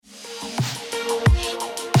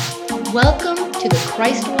Welcome to the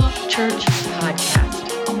Christ Walk Church podcast.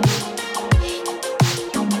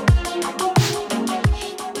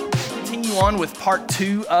 Continue on with part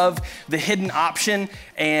 2 of the hidden option.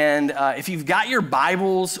 And if you've got your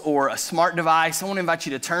Bibles or a smart device, I want to invite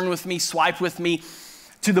you to turn with me, swipe with me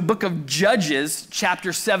to the book of Judges,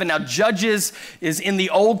 chapter 7. Now, Judges is in the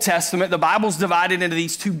Old Testament. The Bible's divided into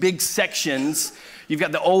these two big sections. You've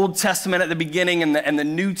got the Old Testament at the beginning and the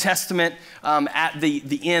New Testament at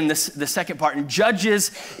the end, the second part. And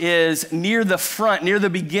Judges is near the front, near the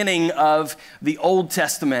beginning of the Old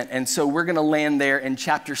Testament. And so we're going to land there in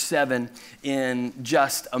chapter 7 in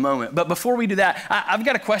just a moment. But before we do that, I've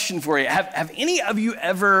got a question for you. Have any of you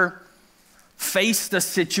ever faced a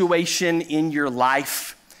situation in your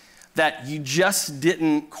life that you just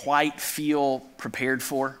didn't quite feel prepared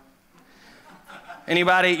for?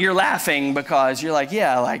 Anybody? You're laughing because you're like,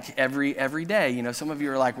 yeah, like every day. You know, some of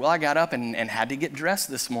you are like, well, I got up and had to get dressed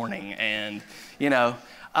this morning. And, you know,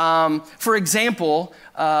 for example,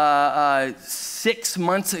 6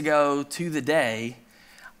 months ago to the day,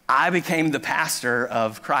 I became the pastor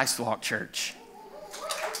of Christ Walk Church.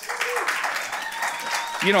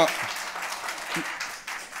 You don't,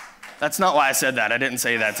 that's not why I said that. I didn't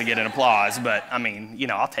say that to get an applause, but I mean, you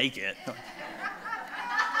know, I'll take it.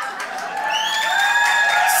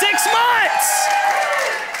 6 months!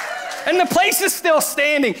 And the place is still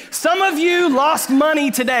standing. Some of you lost money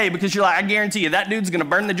today because you're like, I guarantee you that dude's gonna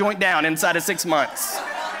burn the joint down inside of 6 months.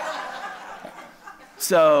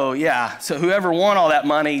 So yeah, so whoever won all that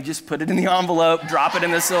money, just put it in the envelope, drop it in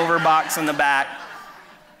the silver box in the back.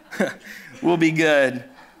 We'll be good.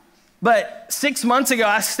 But 6 months ago,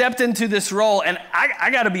 I stepped into this role, and I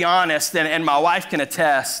gotta be honest, and my wife can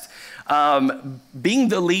attest, being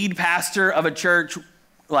the lead pastor of a church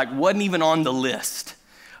wasn't even on the list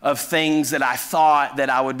of things that I thought that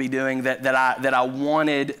I would be doing, that I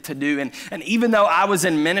wanted to do. And even though I was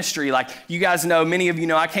in ministry, like you guys know, many of you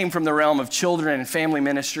know, I came from the realm of children and family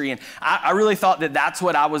ministry, and I really thought that that's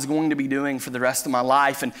what I was going to be doing for the rest of my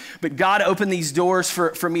life. But God opened these doors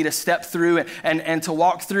for me to step through and to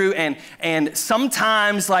walk through. And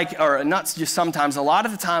sometimes, or not just sometimes, a lot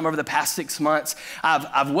of the time over the past 6 months,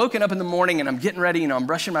 I've woken up in the morning and I'm getting ready, you know, I'm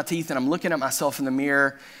brushing my teeth and I'm looking at myself in the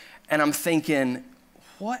mirror and I'm thinking,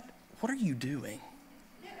 what are you doing?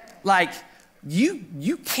 Like,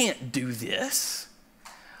 you can't do this.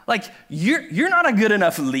 Like, you're not a good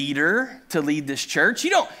enough leader to lead this church.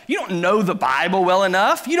 You don't know the Bible well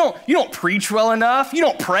enough. You don't preach well enough. You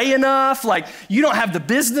don't pray enough. Like, you don't have the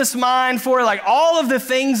business mind for it. Like, all of the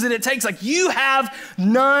things that it takes. Like, you have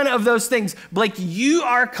none of those things. Blake, you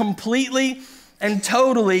are completely and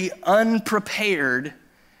totally unprepared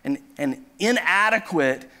and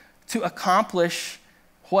inadequate to accomplish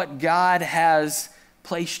what God has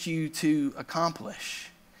placed you to accomplish.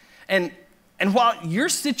 And while your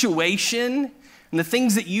situation and the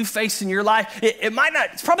things that you face in your life,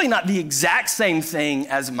 it's probably not the exact same thing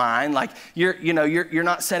as mine. Like you're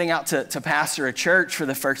not setting out to pastor a church for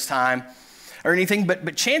the first time or anything,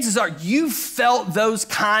 but chances are you've felt those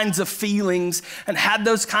kinds of feelings and had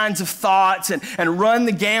those kinds of thoughts and run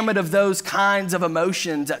the gamut of those kinds of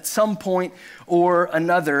emotions at some point or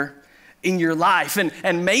another in your life.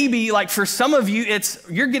 And maybe like for some of you,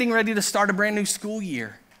 you're getting ready to start a brand new school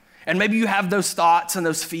year. And maybe you have those thoughts and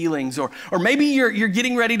those feelings, or maybe you're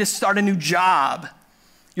getting ready to start a new job.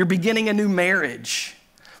 You're beginning a new marriage.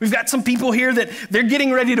 We've got some people here that they're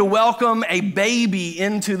getting ready to welcome a baby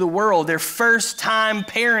into the world, their first time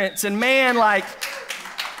parents. And man, like,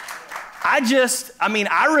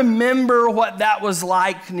 I remember what that was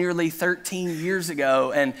like nearly 13 years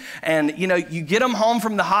ago. And you know, you get them home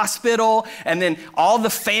from the hospital and then all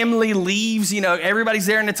the family leaves, you know, everybody's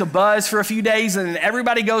there and it's a buzz for a few days and then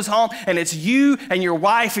everybody goes home and it's you and your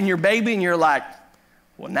wife and your baby and you're like,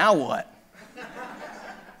 well, now what?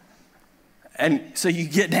 And so you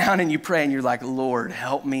get down and you pray and you're like, Lord,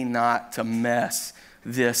 help me not to mess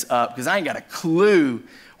this up because I ain't got a clue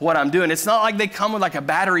what I'm doing. It's not like they come with like a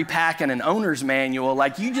battery pack and an owner's manual.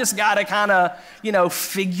 Like you just gotta kind of, you know,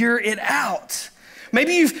 figure it out.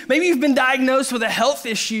 Maybe you've been diagnosed with a health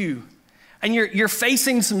issue and you're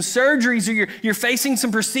facing some surgeries or you're facing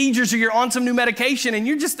some procedures or you're on some new medication and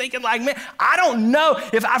you're just thinking like, man, I don't know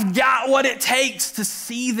if I've got what it takes to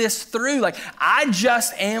see this through. Like I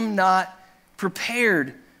just am not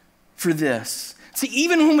prepared for this. See,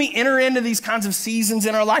 even when we enter into these kinds of seasons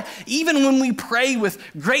in our life, even when we pray with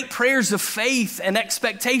great prayers of faith and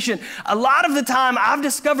expectation, a lot of the time I've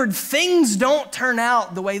discovered things don't turn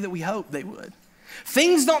out the way that we hoped they would.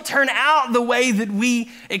 Things don't turn out the way that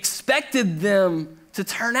we expected them to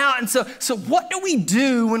turn out. And so what do we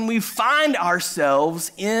do when we find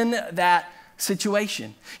ourselves in that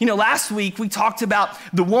situation? You know, last week we talked about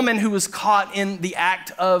the woman who was caught in the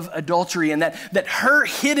act of adultery, and that her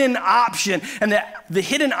hidden option, and that the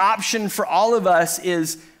hidden option for all of us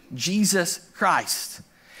is Jesus Christ.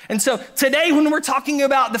 And so today, when we're talking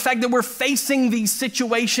about the fact that we're facing these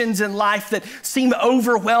situations in life that seem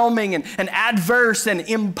overwhelming and adverse and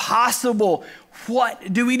impossible,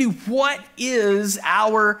 what do we do? What is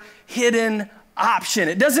our hidden option?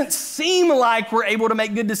 It doesn't seem like we're able to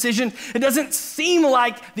make good decisions. It doesn't seem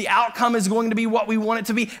like the outcome is going to be what we want it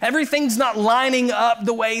to be. Everything's not lining up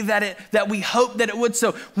the way that we hope that it would.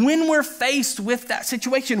 So when we're faced with that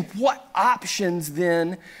situation, what options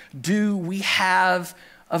then do we have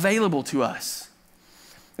available to us?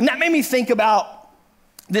 And that made me think about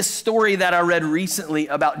this story that I read recently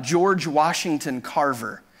about George Washington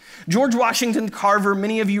Carver. George Washington Carver,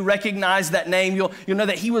 many of you recognize that name. You'll know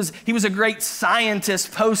that he was a great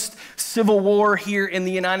scientist post-Civil War here in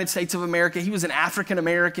the United States of America. He was an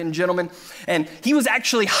African-American gentleman, and he was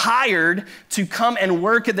actually hired to come and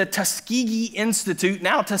work at the Tuskegee Institute,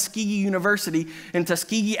 now Tuskegee University in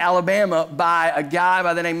Tuskegee, Alabama, by a guy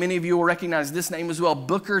by the name, many of you will recognize this name as well,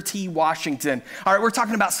 Booker T. Washington. All right, we're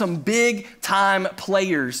talking about some big-time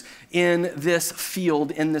players in this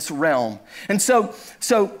field, in this realm. And so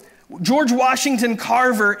George Washington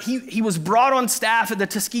Carver, he was brought on staff at the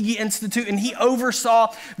Tuskegee Institute, and he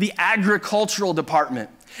oversaw the agricultural department.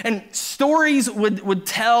 And stories would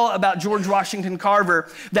tell about George Washington Carver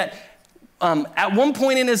that at one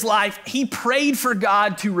point in his life, he prayed for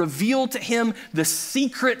God to reveal to him the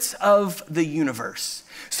secrets of the universe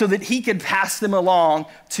so that he could pass them along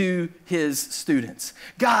to his students.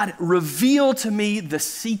 God, reveal to me the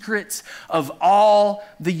secrets of all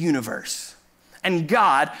the universe. And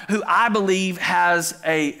God, who I believe has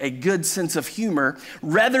a good sense of humor,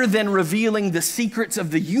 rather than revealing the secrets of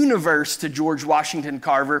the universe to George Washington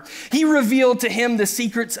Carver, he revealed to him the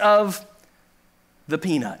secrets of the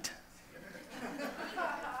peanut.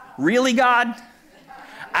 Really, God?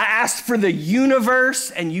 I asked for the universe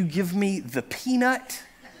and you give me the peanut?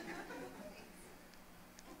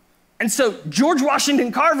 And so George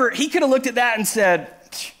Washington Carver, he could have looked at that and said,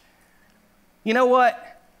 you know what?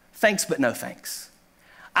 Thanks, but no thanks.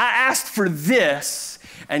 I asked for this,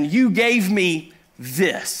 and you gave me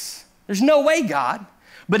this. There's no way, God.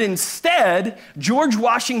 But instead, George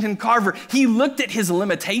Washington Carver, he looked at his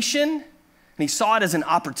limitation, and he saw it as an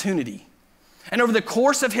opportunity. And over the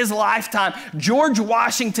course of his lifetime, George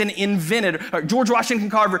Washington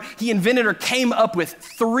Carver, he invented or came up with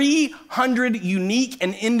 300 unique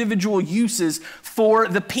and individual uses for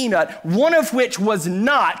the peanut, one of which was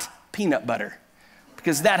not peanut butter,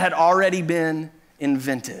 because that had already been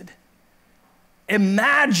invented.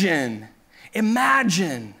 Imagine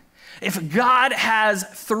if God has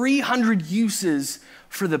 300 uses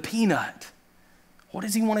for the peanut. What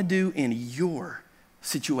does he want to do in your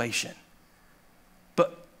situation?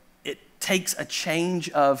 But it takes a change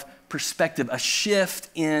of perspective, a shift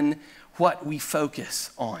in what we focus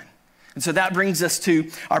on. And so that brings us to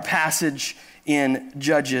our passage in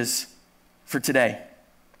Judges for today.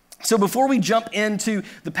 So before we jump into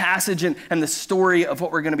the passage and the story of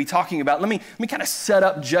what we're going to be talking about, let me kind of set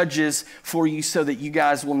up Judges for you so that you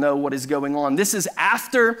guys will know what is going on. This is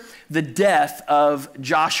after the death of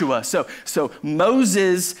Joshua. So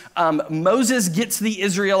Moses gets the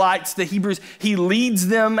Israelites, the Hebrews, he leads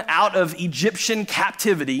them out of Egyptian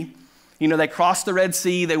captivity. You know, they cross the Red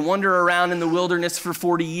Sea, they wander around in the wilderness for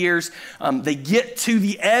 40 years. They get to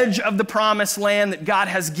the edge of the promised land that God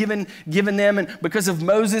has given them. And because of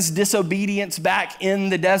Moses' disobedience back in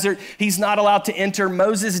the desert, he's not allowed to enter.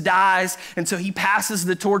 Moses dies, and so he passes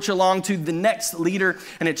the torch along to the next leader,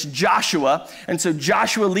 and it's Joshua. And so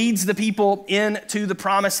Joshua leads the people into the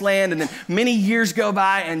promised land, and then many years go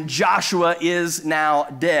by, and Joshua is now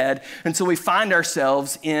dead. And so we find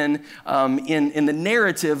ourselves in the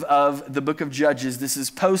narrative of the book of Judges. This is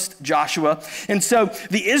post-Joshua. And so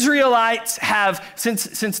the Israelites have,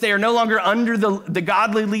 since they are no longer under the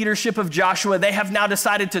godly leadership of Joshua, they have now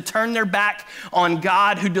decided to turn their back on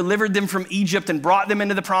God who delivered them from Egypt and brought them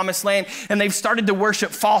into the promised land, and they've started to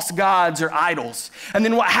worship false gods or idols. And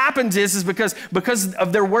then what happens is because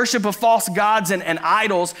of their worship of false gods and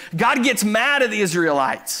idols, God gets mad at the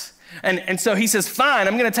Israelites. And so he says, fine,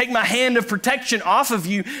 I'm going to take my hand of protection off of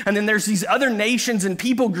you. And then there's these other nations and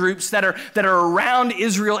people groups that are around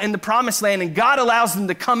Israel in the promised land. And God allows them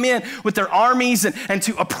to come in with their armies and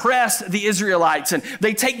to oppress the Israelites. And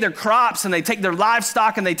they take their crops and they take their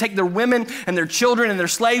livestock and they take their women and their children and their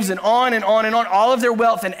slaves and on and on and on, all of their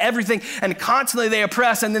wealth and everything. And constantly they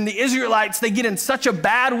oppress. And then the Israelites, they get in such a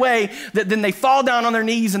bad way that then they fall down on their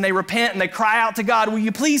knees and they repent and they cry out to God, will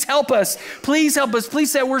you please help us? Please help us.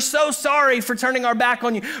 Please say, we're so sorry for turning our back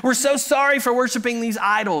on you. We're so sorry for worshiping these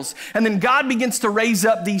idols. And then God begins to raise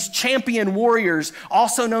up these champion warriors,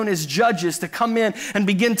 also known as judges, to come in and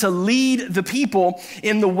begin to lead the people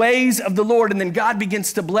in the ways of the Lord. And then God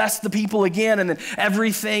begins to bless the people again. And then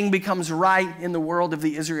everything becomes right in the world of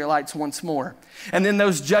the Israelites once more. And then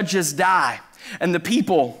those judges die. And the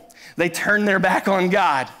people, they turn their back on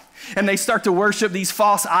God. And they start to worship these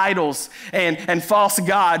false idols and false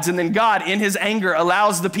gods. And then God, in his anger,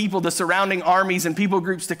 allows the people, the surrounding armies and people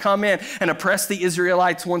groups to come in and oppress the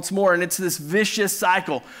Israelites once more. And it's this vicious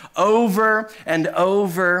cycle over and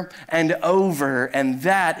over and over. And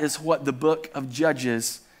that is what the book of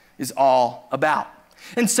Judges is all about.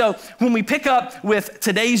 And so when we pick up with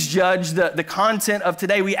today's judge, the content of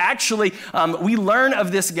today, we actually, we learn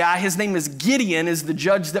of this guy. His name is Gideon, is the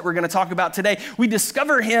judge that we're going to talk about today. We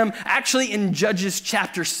discover him actually in Judges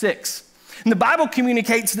chapter 6. And the Bible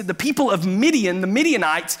communicates that the people of Midian, the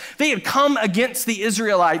Midianites, they had come against the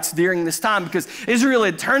Israelites during this time because Israel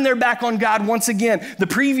had turned their back on God once again. The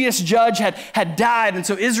previous judge had died, and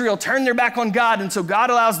so Israel turned their back on God, and so God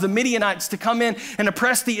allows the Midianites to come in and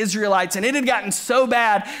oppress the Israelites. And it had gotten so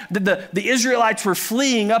bad that the Israelites were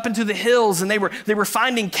fleeing up into the hills, and they were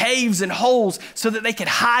finding caves and holes so that they could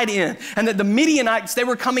hide in. And that the Midianites, they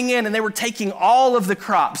were coming in and they were taking all of the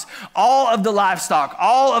crops, all of the livestock,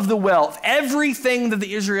 all of the wealth, everything that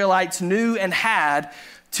the Israelites knew and had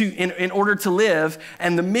in order to live,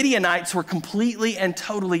 and the Midianites were completely and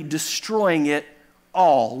totally destroying it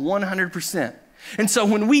all, 100%. And so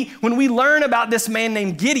when we learn about this man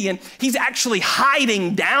named Gideon, he's actually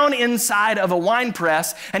hiding down inside of a wine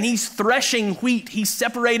press, and he's threshing wheat. He's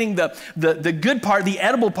separating the good part, the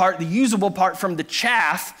edible part, the usable part from the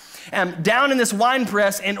chaff, down in this wine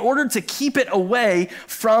press in order to keep it away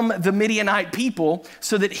from the Midianite people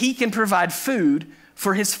so that he can provide food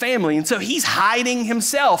for his family. And so he's hiding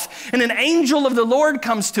himself. And an angel of the Lord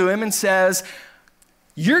comes to him and says,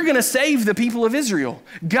 you're going to save the people of Israel.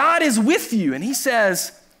 God is with you. And he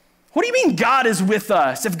says, what do you mean God is with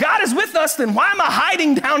us? If God is with us, then why am I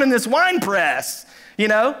hiding down in this wine press? You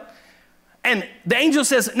know? And the angel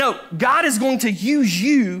says, no, God is going to use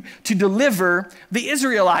you to deliver the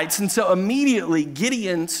Israelites. And so immediately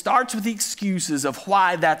Gideon starts with the excuses of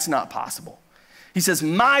why that's not possible. He says,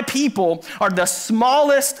 my people are the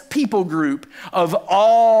smallest people group of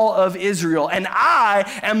all of Israel, and I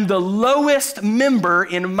am the lowest member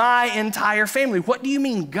in my entire family. What do you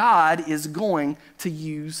mean God is going to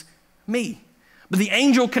use me? But the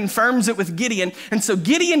angel confirms it with Gideon. And so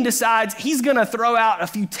Gideon decides he's going to throw out a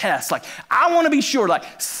few tests. Like, I want to be sure,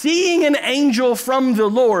 like, seeing an angel from the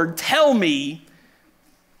Lord tell me,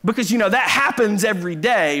 because, that happens every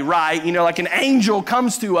day, right? Like an angel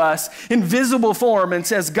comes to us in visible form and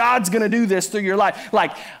says, God's going to do this through your life.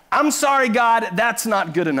 Like, I'm sorry, God, that's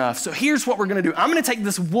not good enough. So here's what we're going to do. I'm going to take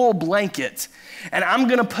this wool blanket and I'm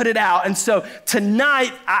going to put it out. And so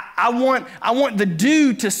tonight, I want the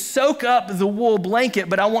dew to soak up the wool blanket,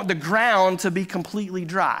 but I want the ground to be completely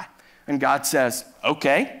dry. And God says,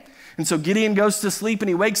 okay. And so Gideon goes to sleep and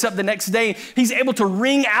he wakes up the next day. He's able to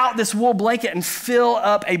wring out this wool blanket and fill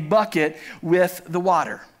up a bucket with the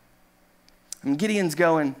water. And Gideon's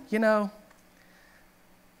going,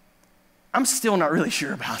 I'm still not really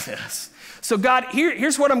sure about this. So God,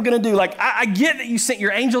 here's what I'm going to do. Like, I get that you sent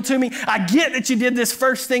your angel to me. I get that you did this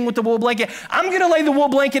first thing with the wool blanket. I'm going to lay the wool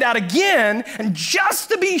blanket out again. And just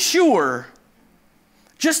to be sure,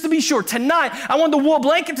 tonight, I want the wool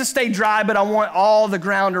blanket to stay dry, but I want all the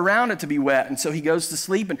ground around it to be wet. And so he goes to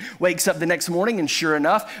sleep and wakes up the next morning, and sure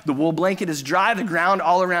enough, the wool blanket is dry. The ground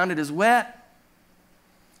all around it is wet.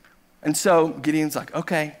 And so Gideon's like,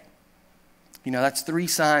 okay, that's 3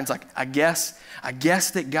 signs. Like, I guess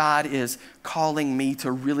that God is calling me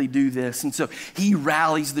to really do this. And so he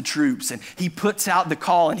rallies the troops and he puts out the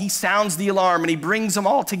call and he sounds the alarm and he brings them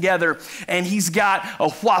all together. And he's got a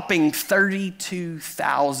whopping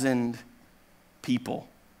 32,000 people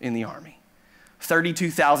in the army.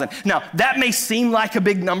 32,000. Now, that may seem like a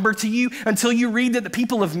big number to you until you read that the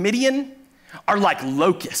people of Midian are like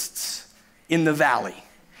locusts in the valley.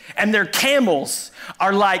 And their camels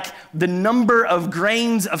are like the number of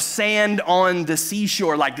grains of sand on the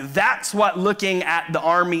seashore. Like that's what looking at the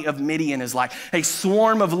army of Midian is like. A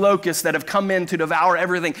swarm of locusts that have come in to devour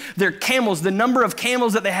everything. Their camels, the number of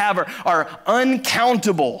camels that they have are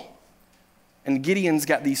uncountable. And Gideon's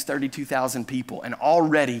got these 32,000 people, and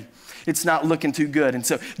already it's not looking too good. And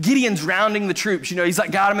so Gideon's rounding the troops. He's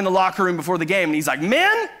like got them in the locker room before the game, and he's like,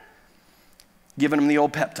 men, giving them the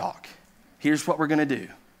old pep talk. Here's what we're going to do.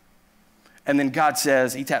 And then God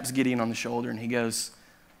says, he taps Gideon on the shoulder and he goes,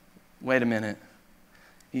 wait a minute.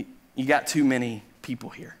 You got too many people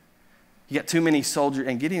here. You got too many soldiers.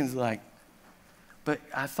 And Gideon's like, but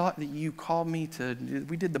I thought that you called me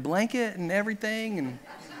we did the blanket and everything.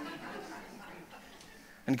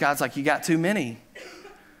 And God's like, you got too many.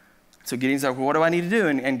 So Gideon's like, well, what do I need to do?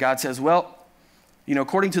 And God says, well,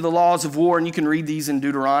 according to the laws of war, and you can read these in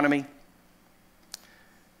Deuteronomy,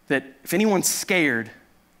 that if anyone's scared,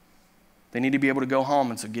 they need to be able to go home.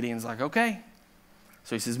 And so Gideon's like, okay.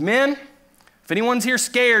 So he says, men, if anyone's here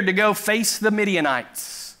scared to go face the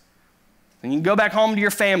Midianites, then you can go back home to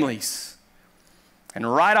your families. And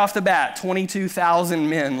right off the bat, 22,000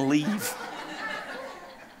 men leave.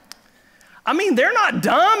 I mean, they're not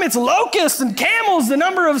dumb. It's locusts and camels, the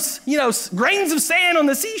number of, grains of sand on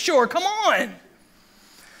the seashore. Come on.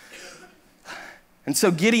 And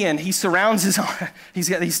so Gideon, he surrounds he's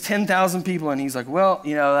got these 10,000 people, and he's like, well,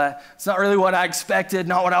 it's not really what I expected,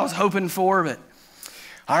 not what I was hoping for, but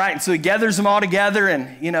all right. And so he gathers them all together, and,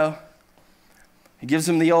 he gives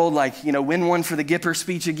them the old, win one for the Gipper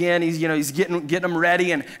speech again. He's getting them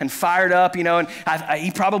ready and fired up, and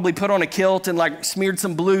he probably put on a kilt and smeared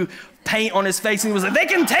some blue paint on his face, and he was like, they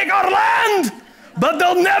can take our land, but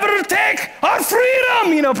they'll never take our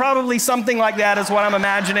freedom. Probably something like that is what I'm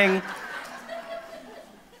imagining.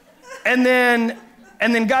 And then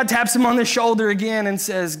God taps him on the shoulder again and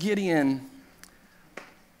says, Gideon,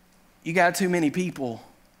 you got too many people.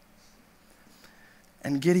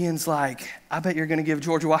 And Gideon's like, I bet you're going to give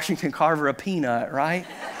George Washington Carver a peanut, right?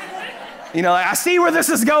 I see where this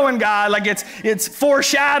is going, God. It's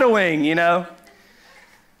foreshadowing, And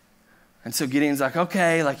so Gideon's like,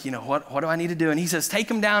 okay, what do I need to do? And he says, take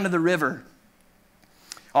them down to the river,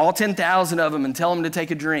 all 10,000 of them, and tell them to take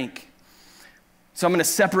a drink. So I'm going to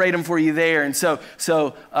separate them for you there. And so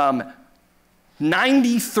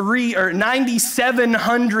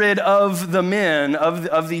 9,700 of the men,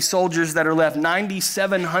 of these soldiers that are left,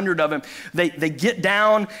 9,700 of them, they get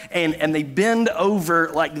down and they bend over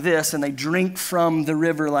like this, and they drink from the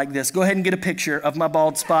river like this. Go ahead and get a picture of my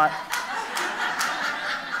bald spot.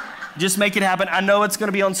 Just make it happen. I know it's going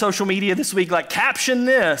to be on social media this week, caption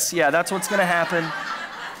this. Yeah, that's what's going to happen.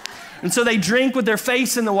 And so they drink with their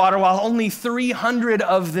face in the water, while only 300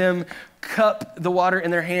 of them cup the water in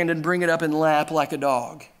their hand and bring it up and lap like a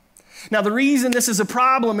dog. Now, the reason this is a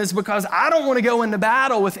problem is because I don't want to go into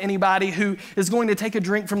battle with anybody who is going to take a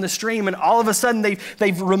drink from the stream, and all of a sudden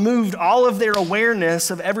they've removed all of their awareness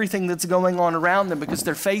of everything that's going on around them because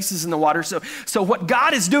their face is in the water. So what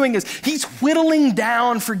God is doing is he's whittling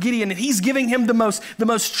down for Gideon, and he's giving him the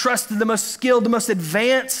most trusted, the most skilled, the most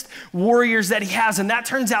advanced warriors that he has, and that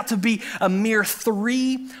turns out to be a mere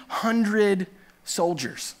 300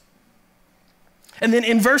 soldiers. And then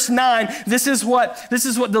in verse 9, this is what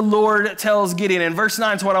the Lord tells Gideon. And verse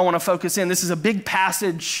 9 is what I want to focus in. This is a big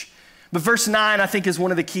passage, but verse 9 I think is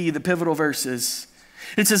one of the pivotal verses.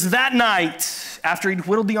 It says, that night, after he'd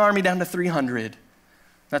whittled the army down to 300,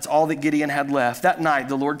 that's all that Gideon had left. That night,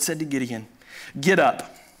 the Lord said to Gideon, get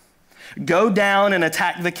up, go down and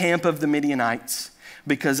attack the camp of the Midianites,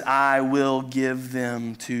 because I will give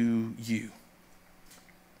them to you.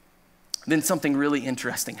 Then something really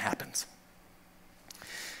interesting happens.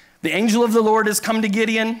 The angel of the Lord has come to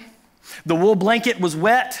Gideon. The wool blanket was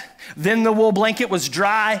wet. Then the wool blanket was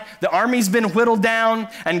dry. The army's been whittled down.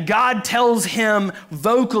 And God tells him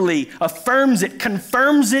vocally, affirms it,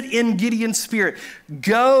 confirms it in Gideon's spirit.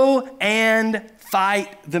 Go and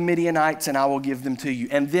fight the Midianites and I will give them to you.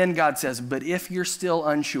 And then God says, but if you're still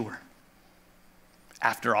unsure,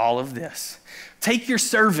 after all of this, take your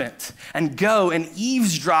servant and go and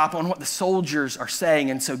eavesdrop on what the soldiers are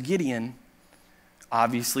saying. And so Gideon,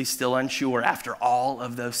 obviously still unsure after all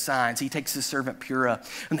of those signs, he takes his servant Purah,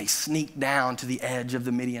 and they sneak down to the edge of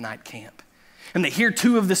the Midianite camp. And they hear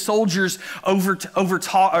two of the soldiers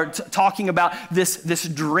talking about this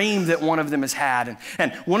dream that one of them has had.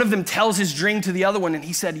 And one of them tells his dream to the other one, and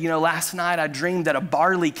he said, last night I dreamed that a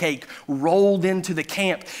barley cake rolled into the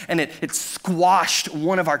camp, and it squashed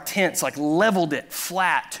one of our tents, leveled it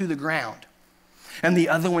flat to the ground. And the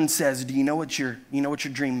other one says, do you know what your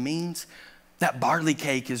dream means? That barley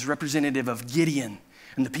cake is representative of Gideon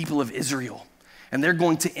and the people of Israel, and they're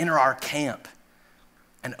going to enter our camp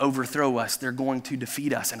and overthrow us. They're going to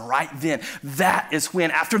defeat us. And right then, that is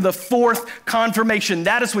when, after the fourth confirmation,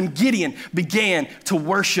 that is when Gideon began to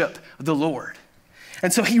worship the Lord.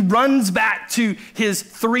 And so he runs back to his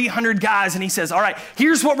 300 guys and he says, all right,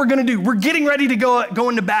 here's what we're going to do. We're getting ready to go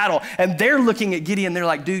into battle. And they're looking at Gideon. They're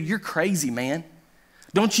like, dude, you're crazy, man.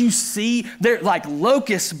 Don't you see? They're like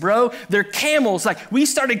locusts, bro. They're camels. Like, we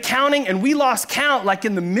started counting and we lost count like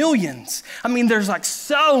in the millions. I mean, there's like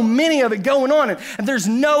so many of it going on, and there's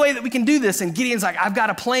no way that we can do this. And Gideon's like, I've got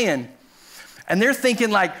a plan. And they're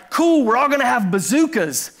thinking like, cool, we're all gonna have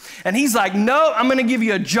bazookas. And he's like, no, I'm gonna give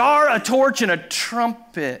you a jar, a torch, and a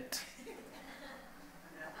trumpet.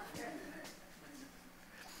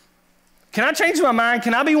 Can I change my mind?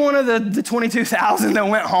 Can I be one of the 22,000 that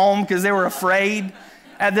went home because they were afraid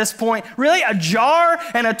at this point? Really? A jar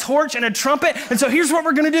and a torch and a trumpet? And so here's what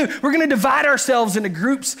we're going to do. We're going to divide ourselves into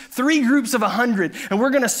groups, 3 groups of 100, and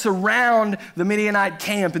we're going to surround the Midianite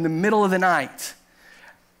camp in the middle of the night.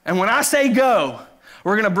 And when I say go,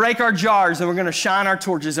 we're going to break our jars and we're going to shine our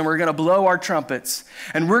torches and we're going to blow our trumpets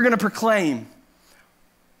and we're going to proclaim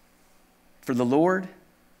for the Lord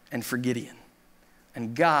and for Gideon.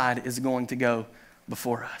 And God is going to go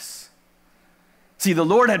before us. See, the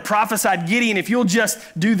Lord had prophesied, Gideon, if you'll just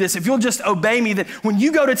do this, if you'll just obey me, that when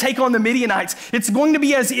you go to take on the Midianites, it's going to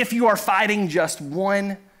be as if you are fighting just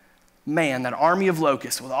one man, that army of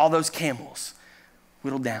locusts with all those camels,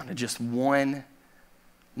 whittled down to just one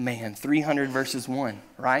man, 300 versus 1,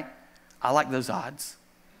 right? I like those odds.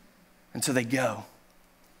 And so they go.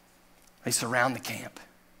 They surround the camp.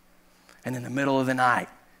 And in the middle of the night,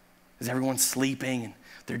 as everyone's sleeping and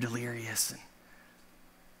they're delirious, and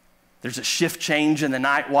there's a shift change in the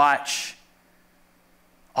night watch,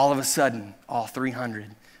 all of a sudden, all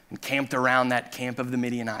 300 encamped around that camp of the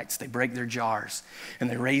Midianites, they break their jars and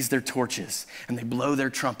they raise their torches and they blow their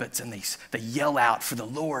trumpets and they yell out for the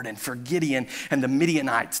Lord and for Gideon. And the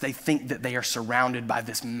Midianites, they think that they are surrounded by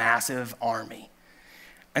this massive army.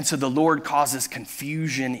 And so the Lord causes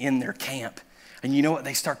confusion in their camp. And you know what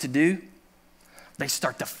they start to do? They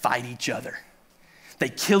start to fight each other. They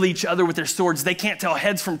kill each other with their swords. They can't tell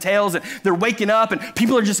heads from tails, and they're waking up and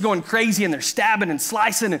people are just going crazy and they're stabbing and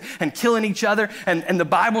slicing and killing each other. And the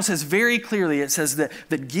Bible says very clearly, it says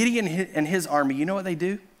that Gideon and his army, you know what they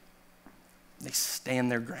do? They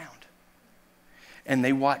stand their ground and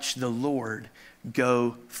they watch the Lord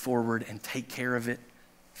go forward and take care of it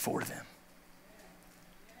for them.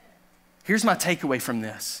 Here's my takeaway from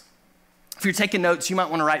this. If you're taking notes, you might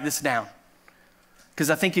want to write this down, because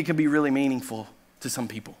I think it could be really meaningful to some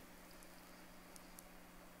people.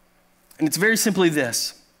 And it's very simply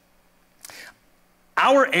this.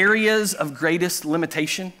 Our areas of greatest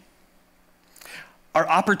limitation are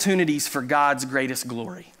opportunities for God's greatest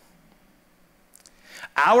glory.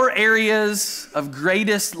 Our areas of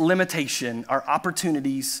greatest limitation are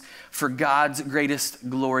opportunities for God's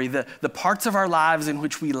greatest glory. The parts of our lives in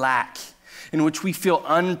which we lack, in which we feel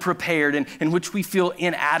unprepared, and in which we feel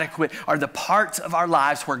inadequate, are the parts of our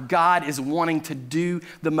lives where God is wanting to do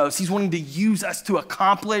the most. He's wanting to use us to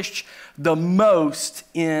accomplish the most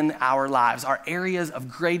in our lives. Our areas of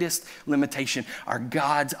greatest limitation are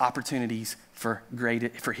God's opportunities for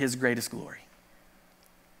his greatest glory.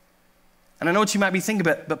 And I know what you might be thinking,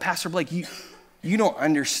 but Pastor Blake, you don't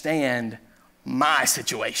understand my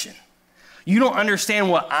situation. You don't understand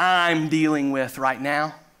what I'm dealing with right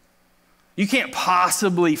now. You can't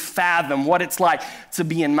possibly fathom what it's like to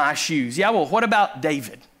be in my shoes. Yeah, well, what about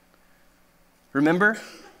David? Remember?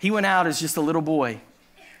 He went out as just a little boy,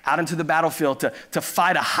 out into the battlefield to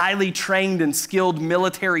fight a highly trained and skilled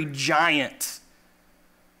military giant.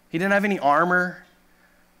 He didn't have any armor.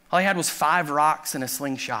 All he had was 5 rocks and a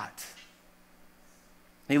slingshot.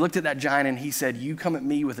 And he looked at that giant and he said, you come at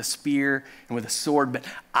me with a spear and with a sword, but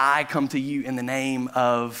I come to you in the name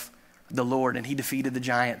of the Lord. And he defeated the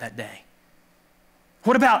giant that day.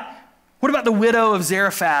 What about the widow of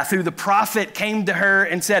Zarephath, who the prophet came to her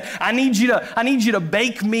and said, I need you to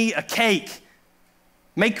bake me a cake.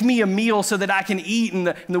 Make me a meal so that I can eat.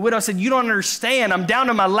 And the widow said, you don't understand. I'm down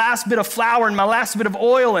to my last bit of flour and my last bit of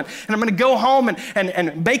oil, and I'm going to go home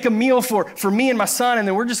and bake a meal for me and my son, and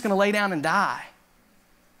then we're just going to lay down and die.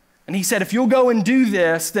 And he said, if you'll go and do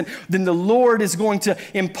this, then the Lord is going to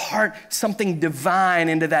impart something divine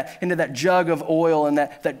into that jug of oil and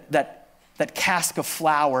that cask of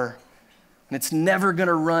flour. And it's never going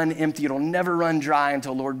to run empty. It'll never run dry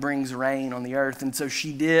until the Lord brings rain on the earth. And so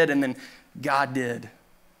she did, and then God did.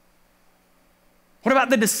 What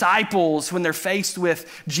about the disciples when they're faced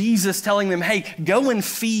with Jesus telling them, hey, go and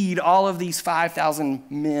feed all of these 5,000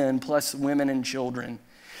 men plus women and children?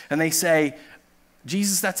 And they say,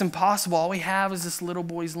 Jesus, that's impossible. All we have is this little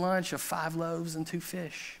boy's lunch of 5 loaves and 2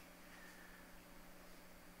 fish.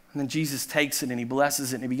 And then Jesus takes it and he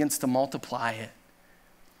blesses it and he begins to multiply it.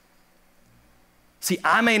 See,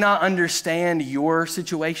 I may not understand your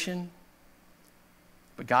situation,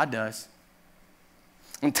 but God does.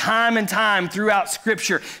 And time throughout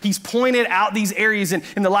Scripture, he's pointed out these areas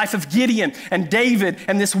in the life of Gideon and David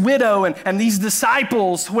and this widow and these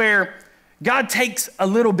disciples where God takes a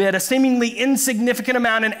little bit, a seemingly insignificant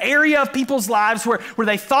amount, an area of people's lives where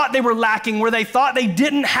they thought they were lacking, where they thought they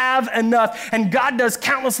didn't have enough, and God does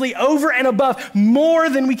countlessly over and above more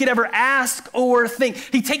than we could ever ask or think.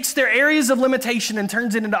 He takes their areas of limitation and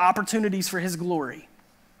turns it into opportunities for his glory.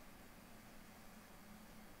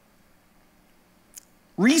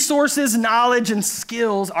 Resources, knowledge, and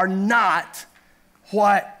skills are not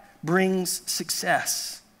what brings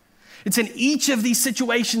success. It's in each of these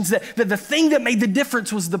situations that the thing that made the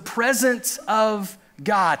difference was the presence of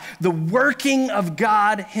God, the working of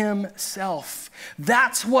God himself.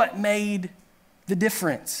 That's what made the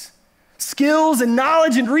difference. Skills and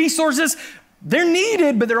knowledge and resources, they're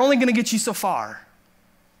needed, but they're only going to get you so far.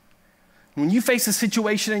 When you face a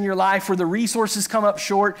situation in your life where the resources come up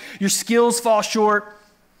short, your skills fall short,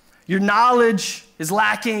 your knowledge is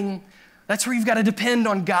lacking, that's where you've got to depend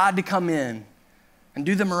on God to come in and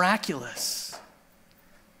do the miraculous.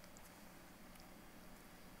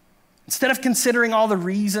 Instead of considering all the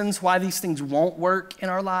reasons why these things won't work in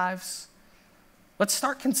our lives, let's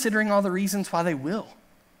start considering all the reasons why they will.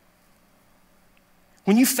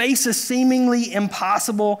 When you face a seemingly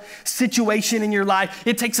impossible situation in your life,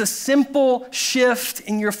 it takes a simple shift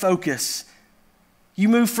in your focus. You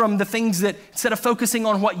move from the things that, instead of focusing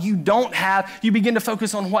on what you don't have, you begin to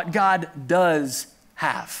focus on what God does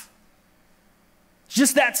have. It's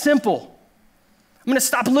just that simple. I'm going to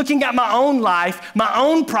stop looking at my own life, my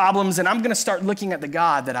own problems, and I'm going to start looking at the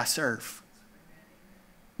God that I serve.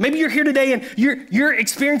 Maybe you're here today and you're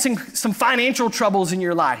experiencing some financial troubles in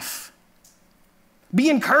your life. Be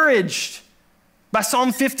encouraged by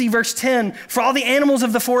Psalm 50, verse 10. For all the animals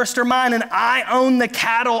of the forest are mine, and I own the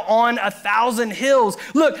cattle on 1,000 hills.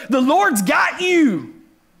 Look, the Lord's got you.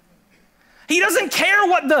 He doesn't care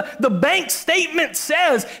what the bank statement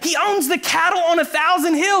says. He owns the cattle on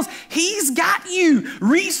 1,000 hills. He's got you.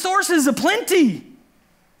 Resources aplenty.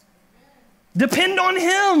 Depend on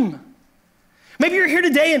him. Maybe you're here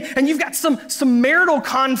today and you've got some marital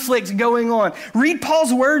conflict going on. Read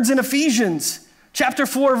Paul's words in Ephesians. Chapter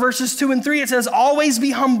 4, verses 2 and 3, it says, always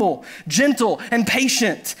be humble, gentle, and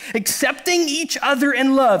patient, accepting each other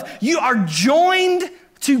in love. You are joined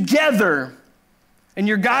together in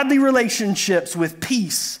your godly relationships with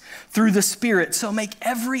peace through the Spirit. So make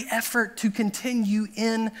every effort to continue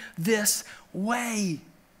in this way.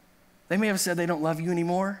 They may have said they don't love you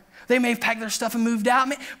anymore. They may have packed their stuff and moved out.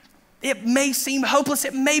 It may seem hopeless.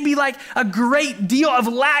 It may be like a great deal of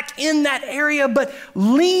lack in that area, but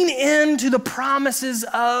lean into the promises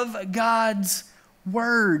of God's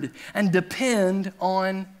word and depend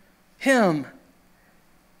on him.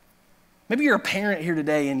 Maybe you're a parent here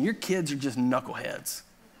today and your kids are just knuckleheads.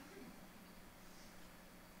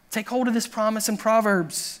 Take hold of this promise in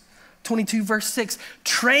Proverbs 22, verse 6.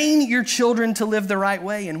 Train your children to live the right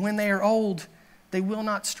way, and when they are old, they will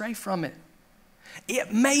not stray from it.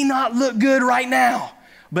 It may not look good right now,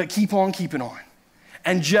 but keep on keeping on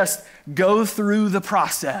and just go through the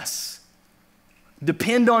process.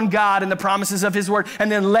 Depend on God and the promises of his word,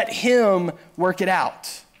 and then let him work it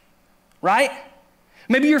out, right?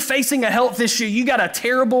 Maybe you're facing a health issue. You got a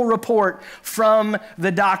terrible report from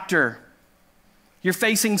the doctor. You're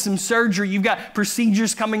facing some surgery. You've got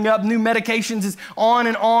procedures coming up, new medications, is on,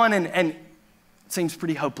 and it seems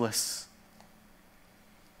pretty hopeless.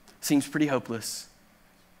 Seems pretty hopeless.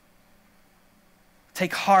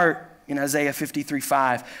 Take heart in Isaiah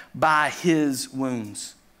 53:5. By his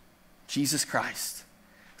wounds, Jesus Christ,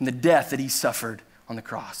 and the death that he suffered on the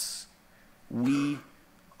cross, we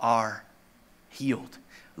are healed.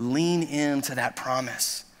 Lean into that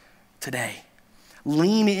promise today.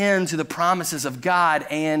 Lean into the promises of God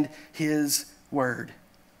and his word.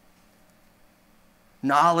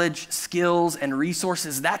 Knowledge, skills, and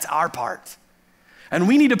resources, that's our part. And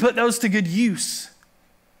we need to put those to good use.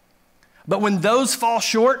 But when those fall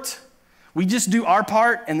short, we just do our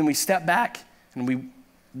part and then we step back and we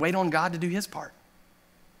wait on God to do his part.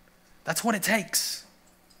 That's what it takes.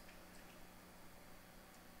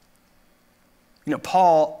 You know,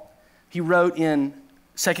 Paul, he wrote in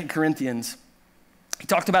 2 Corinthians He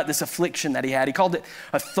talked about this affliction that he had. He called it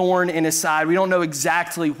a thorn in his side. We don't know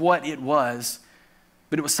exactly what it was,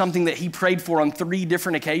 but it was something that he prayed for on 3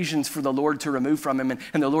 different occasions for the Lord to remove from him,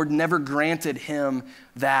 and the Lord never granted him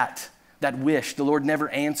that wish. The Lord never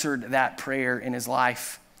answered that prayer in his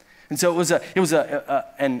life. And so it was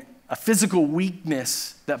a physical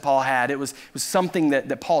weakness that Paul had. It was something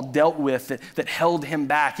that Paul dealt with that held him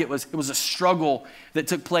back. It was a struggle that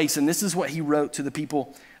took place, and this is what he wrote to the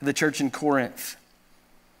people of the church in Corinth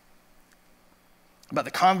about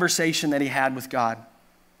the conversation that he had with God.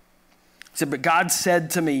 He said, but God said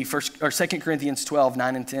to me, 2 Corinthians 12,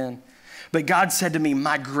 9 and 10, but God said to me,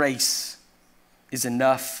 my grace is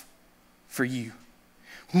enough for you.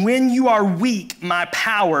 When you are weak, my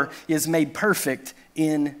power is made perfect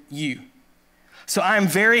in you. So I am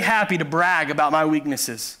very happy to brag about my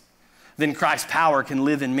weaknesses. Then Christ's power can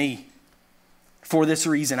live in me. For this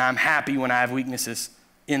reason, I'm happy when I have weaknesses,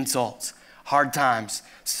 insults, hard times,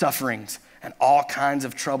 sufferings, and all kinds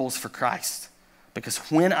of troubles for Christ. Because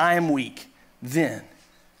when I am weak, then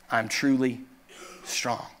I'm truly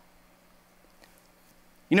strong.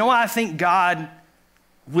 You know why I think God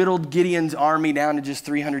whittled Gideon's army down to just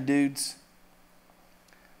 300 dudes?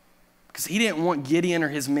 Because he didn't want Gideon or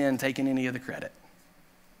his men taking any of the credit.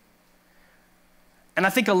 And I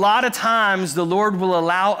think a lot of times the Lord will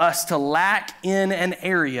allow us to lack in an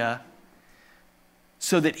area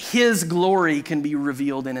so that his glory can be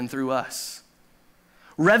revealed in and through us.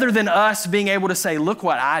 Rather than us being able to say, look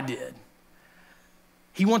what I did.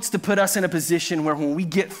 He wants to put us in a position where when we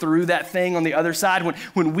get through that thing on the other side,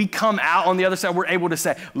 when we come out on the other side, we're able to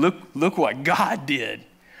say, look what God did.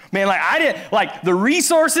 Man, the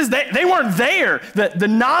resources, they weren't there. The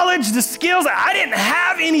knowledge, the skills, I didn't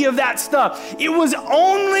have any of that stuff. It was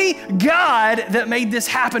only God that made this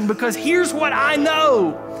happen, because here's what I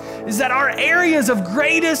know, is that our areas of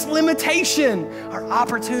greatest limitation are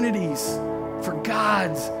opportunities for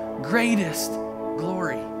God's greatest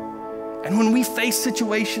glory. And when we face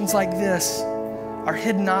situations like this, our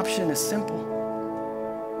hidden option is simple.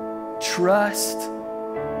 Trust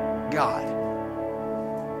God.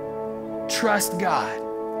 Trust God.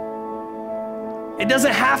 It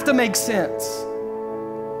doesn't have to make sense.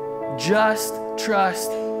 Just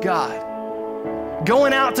trust God.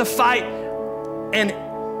 Going out to fight an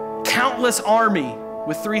countless army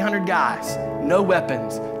with 300 guys, no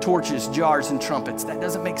weapons, torches, jars, and trumpets. That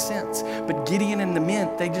doesn't make sense. But Gideon and the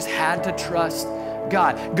men, they just had to trust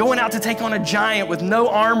God. Going out to take on a giant with no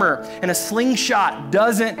armor and a slingshot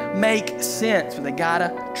doesn't make sense, but they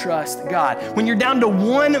gotta trust God. When you're down to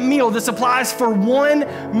one meal, this applies for one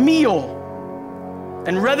meal.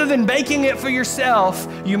 And rather than baking it for yourself,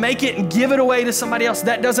 you make it and give it away to somebody else.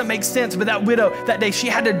 That doesn't make sense. But that widow, that day, she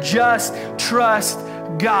had to just trust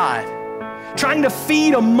God. Trying to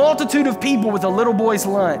feed a multitude of people with a little boy's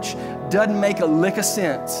lunch doesn't make a lick of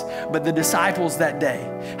sense. But the disciples that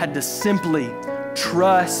day had to simply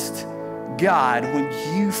trust God when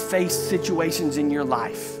you face situations in your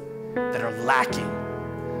life that are lacking.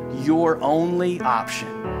 Your only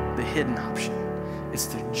option, the hidden option, is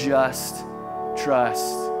to just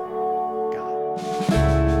trust God.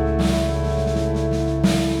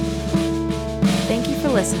 Thank you for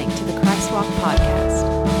listening to the Christ Walk podcast.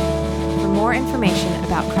 For more information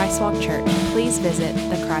about Christ Walk Church, please visit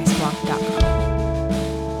thechristwalk.com.